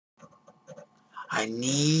I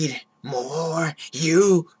need more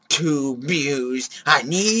YouTube views. I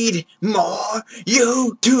need more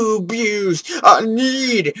YouTube views. I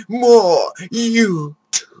need more YouTube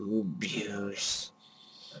views.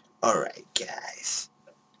 Alright, guys.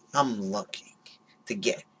 I'm looking to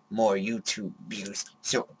get more YouTube views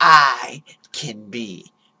so I can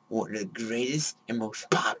be one of the greatest and most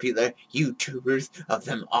popular YouTubers of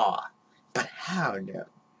them all. But how though?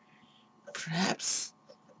 Perhaps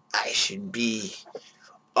I should be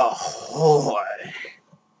a whore.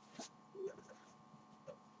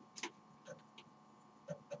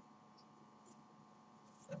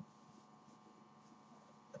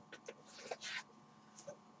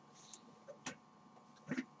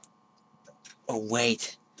 Oh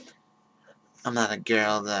wait, I'm not a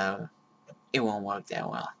girl though. It won't work that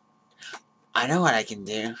well. I know what I can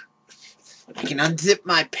do. I can unzip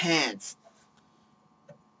my pants.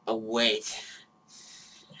 Oh wait,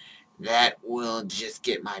 that will just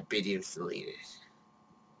get my videos deleted.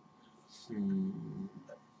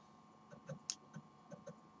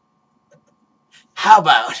 How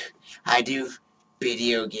about I do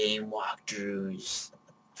video game walkthroughs?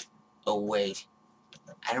 Oh wait,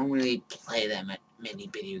 I don't really play that many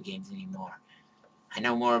video games anymore. I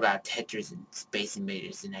know more about Tetris and Space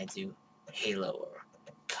Invaders than I do Halo or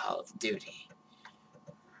Call of Duty.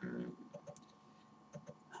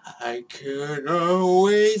 I could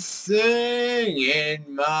always sing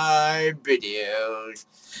in my videos.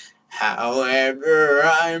 However,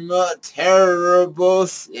 I'm a terrible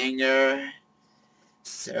singer.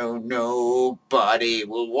 So nobody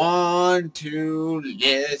will want to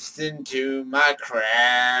listen to my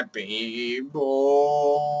crappy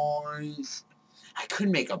voice. I could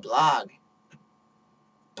make a blog,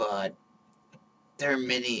 but there are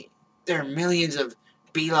millions of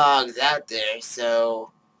blogs out there,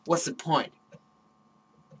 so what's the point?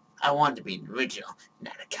 I want to be an original,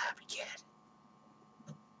 not a copycat.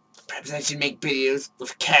 Perhaps I should make videos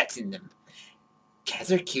with cats in them.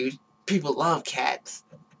 Cats are cute. People love cats.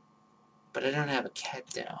 But I don't have a cat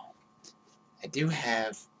though. I do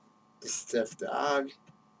have the stuffed dog.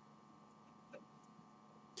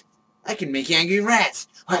 I can make angry rants.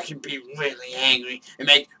 Or I can be really angry and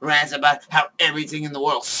make rants about how everything in the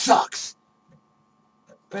world sucks.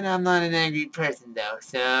 But I'm not an angry person though,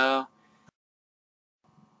 so...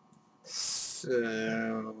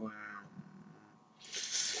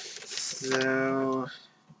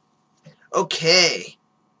 Okay.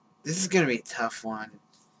 This is gonna be a tough one.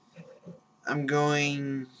 I'm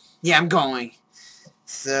going...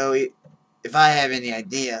 So, if I have any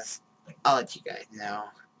ideas, I'll let you guys know.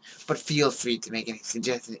 But feel free to make any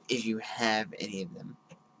suggestions if you have any of them.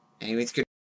 Anyways, good.